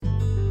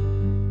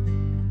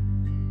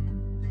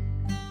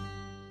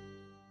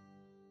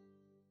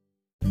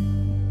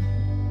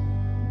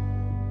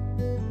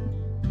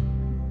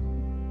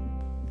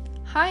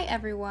Hi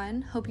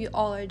everyone, hope you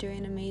all are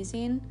doing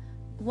amazing.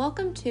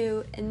 Welcome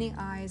to In the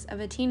Eyes of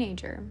a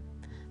Teenager.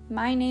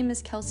 My name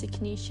is Kelsey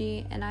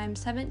Kanishi and I'm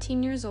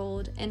 17 years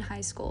old in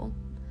high school.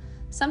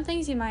 Some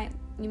things you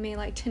may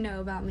like to know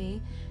about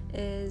me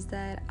is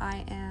that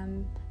I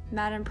am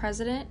Madam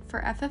President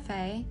for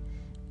FFA.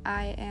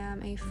 I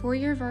am a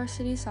 4-year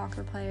varsity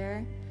soccer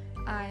player.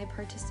 I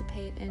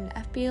participate in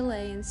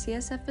FBLA and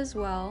CSF as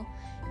well,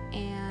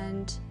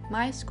 and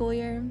my school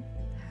year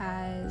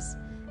has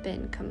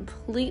been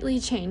completely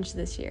changed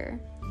this year.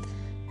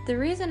 The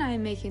reason I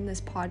am making this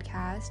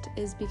podcast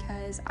is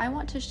because I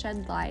want to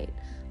shed light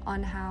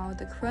on how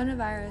the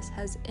coronavirus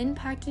has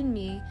impacted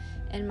me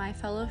and my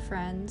fellow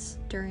friends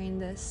during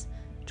this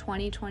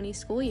 2020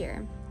 school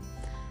year.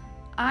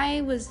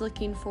 I was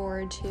looking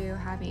forward to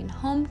having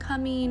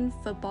homecoming,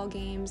 football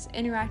games,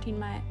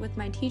 interacting with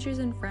my teachers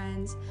and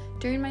friends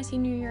during my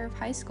senior year of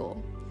high school.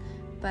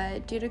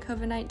 But due to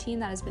COVID-19,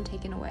 that has been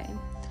taken away.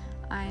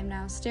 I am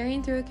now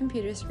staring through a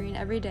computer screen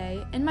every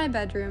day in my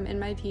bedroom in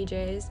my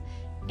PJs,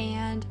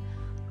 and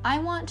I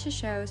want to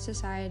show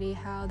society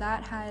how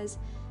that has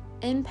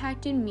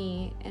impacted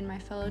me and my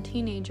fellow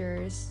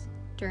teenagers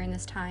during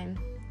this time.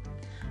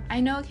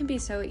 I know it can be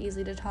so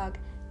easy to talk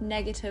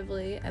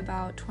negatively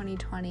about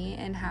 2020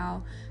 and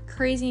how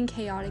crazy and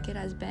chaotic it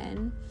has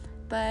been,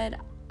 but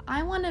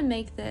I want to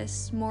make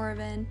this more of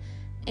an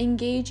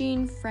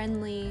engaging,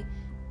 friendly,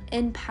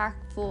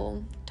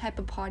 impactful type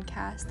of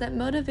podcast that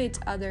motivates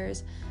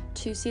others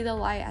to see the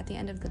light at the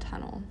end of the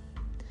tunnel.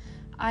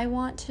 I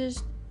want to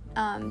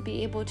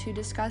be able to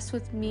discuss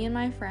with me and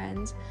my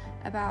friends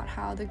about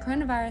how the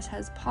coronavirus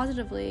has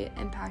positively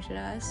impacted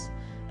us.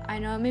 I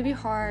know it may be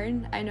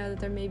hard. I know that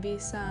there may be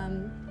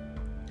some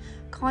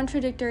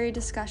contradictory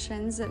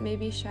discussions that may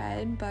be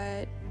shed,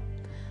 but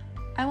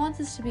I want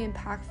this to be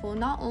impactful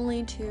not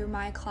only to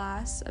my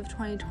class of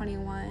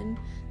 2021,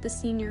 the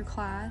senior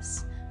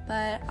class,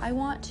 but I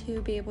want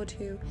to be able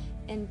to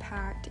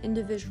impact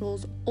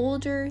individuals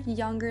older,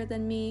 younger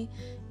than me,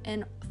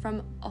 and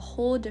from a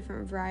whole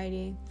different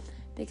variety,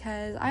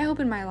 because I hope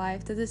in my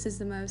life that this is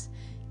the most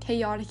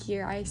chaotic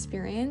year I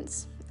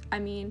experience. I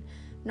mean,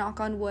 knock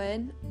on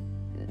wood,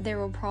 there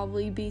will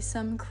probably be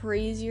some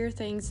crazier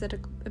things that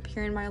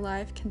appear in my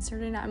life,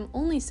 considering I'm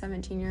only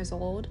 17 years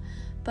old,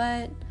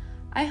 but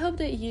I hope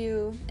that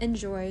you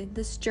enjoy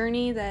this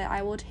journey that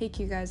I will take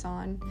you guys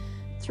on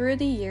through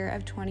the year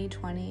of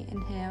 2020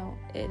 and how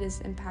it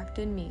has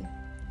impacted me.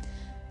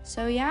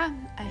 So yeah,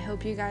 I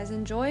hope you guys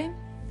enjoy.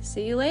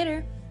 See you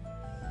later.